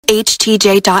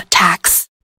HTJ.tax,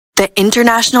 the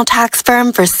international tax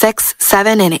firm for 6,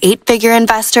 7, and 8-figure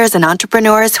investors and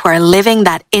entrepreneurs who are living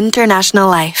that international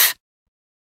life.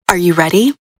 Are you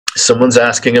ready? Someone's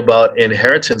asking about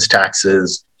inheritance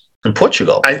taxes in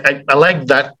Portugal. I like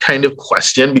that kind of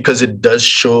question because it does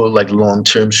show like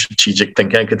long-term strategic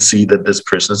thinking. I could see that this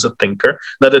person is a thinker.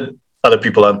 Not that other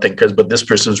people aren't thinkers, but this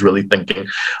person is really thinking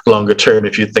longer term.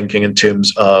 If you're thinking in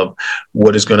terms of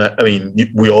what is going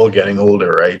to, we're all getting older,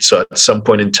 right? So at some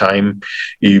point in time,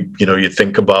 you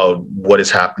think about what is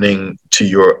happening to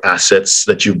your assets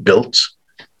that you built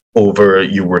over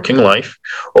your working life.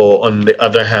 Or on the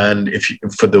other hand,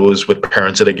 for those with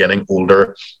parents that are getting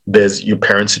older, there's your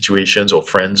parent situations or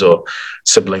friends or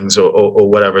siblings or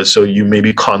whatever. So you may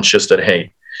be conscious that,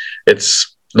 hey,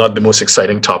 it's not the most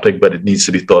exciting topic, but it needs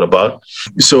to be thought about.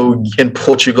 So in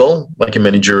Portugal, like in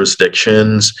many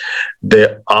jurisdictions,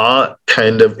 there are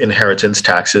kind of inheritance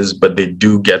taxes, but they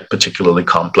do get particularly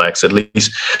complex. At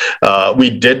least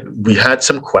we had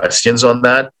some questions on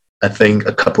that, I think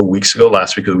a couple of weeks ago,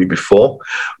 last week or the week before,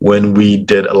 when we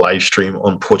did a live stream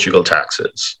on Portugal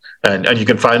taxes. And you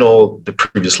can find all the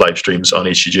previous live streams on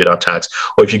HTJ.tax,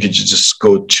 or if you could just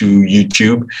go to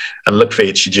YouTube and look for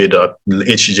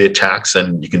HTJ tax,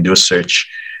 and you can do a search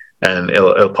and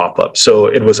it'll pop up. So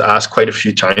it was asked quite a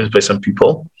few times by some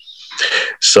people.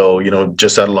 So,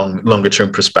 just that longer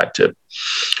term perspective.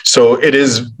 So it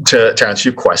is, to answer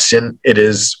your question, it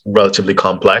is relatively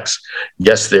complex.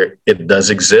 Yes, it does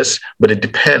exist, but it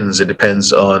depends. It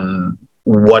depends on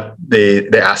what the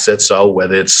assets are,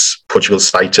 whether it's Portugal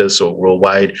status or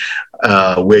worldwide,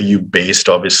 where you based,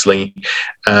 obviously,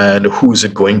 and who's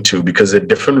it going to, because there are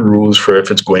different rules for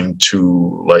if it's going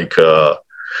to like a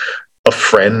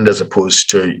friend as opposed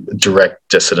to direct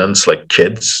descendants like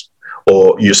kids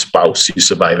or your spouse, your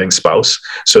surviving spouse.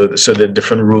 So there are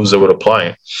different rules that would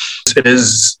apply. It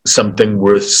is something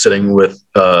worth sitting with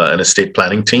an estate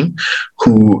planning team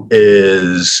who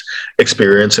is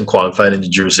experienced and qualified in the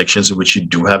jurisdictions in which you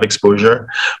do have exposure.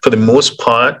 For the most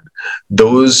part,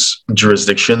 those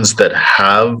jurisdictions that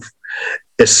have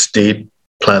estate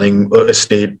planning or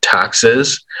estate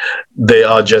taxes, they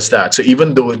are just that. So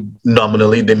even though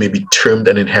nominally they may be termed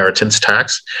an inheritance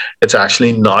tax, it's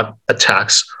actually not a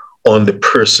tax on the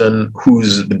person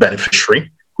who's the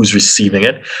beneficiary, who's receiving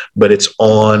it, but it's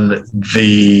on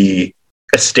the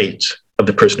estate of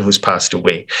the person who's passed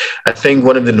away. I think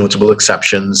one of the notable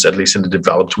exceptions, at least in the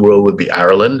developed world, would be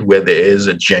Ireland, where there is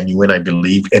a genuine, I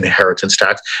believe, inheritance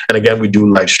tax. And again, we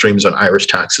do live streams on Irish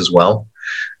tax as well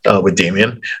with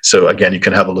Damien. So again, you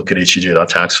can have a look at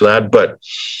HTJ.tax for that. But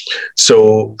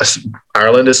so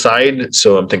Ireland aside,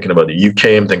 so I'm thinking about the UK,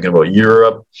 I'm thinking about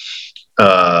Europe,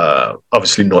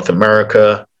 obviously North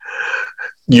America,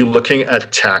 you're looking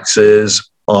at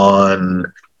taxes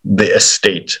on the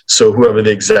estate. So whoever the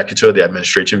executor or the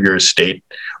administrator of your estate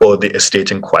or the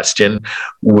estate in question,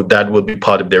 that will be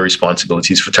part of their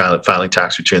responsibilities for filing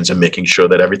tax returns and making sure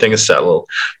that everything is settled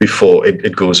before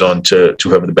it goes on to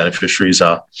whoever the beneficiaries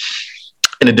are.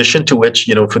 In addition to which,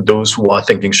 for those who are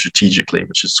thinking strategically,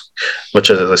 which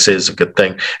as I say is a good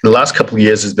thing. In the last couple of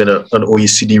years, there's been an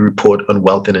OECD report on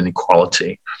wealth and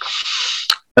inequality.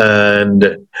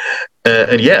 And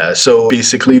yeah, so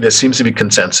basically there seems to be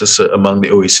consensus among the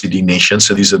OECD nations.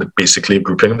 So these are basically a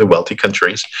grouping of the wealthy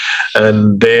countries.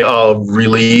 And they are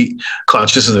really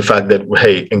conscious of the fact that,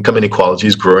 hey, income inequality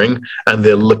is growing, and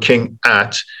they're looking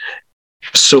at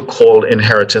so-called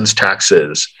inheritance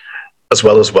taxes as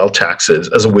well as wealth taxes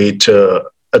as a way to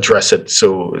address it.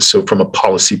 So from a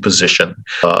policy position,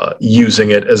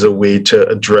 using it as a way to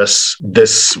address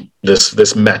this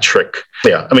metric.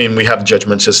 Yeah, we have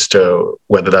judgments as to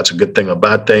whether that's a good thing or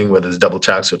bad thing, whether it's double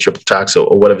tax or triple tax or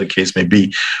whatever the case may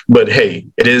be. But hey,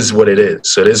 it is what it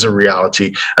is. So it is a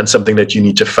reality and something that you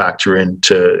need to factor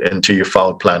into your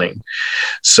file planning.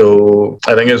 So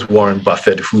I think it's Warren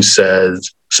Buffett who says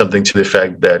something to the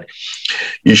effect that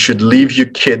you should leave your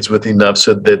kids with enough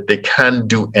so that they can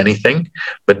do anything,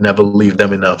 but never leave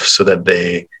them enough so that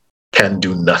they can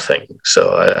do nothing.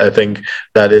 So I think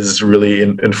that is really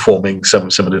informing some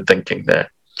of the thinking there.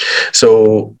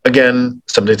 So again,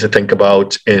 something to think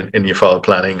about in your file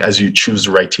planning as you choose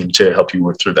the right team to help you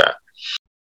work through that.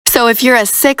 So if you're a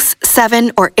 6,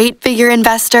 7, or 8-figure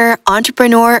investor,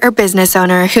 entrepreneur, or business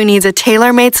owner who needs a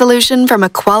tailor-made solution from a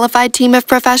qualified team of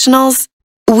professionals,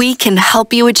 we can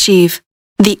help you achieve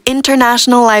the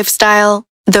international lifestyle,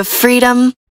 the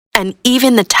freedom, and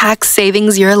even the tax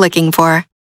savings you're looking for.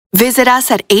 Visit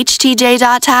us at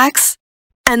htj.tax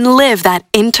and live that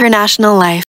international life.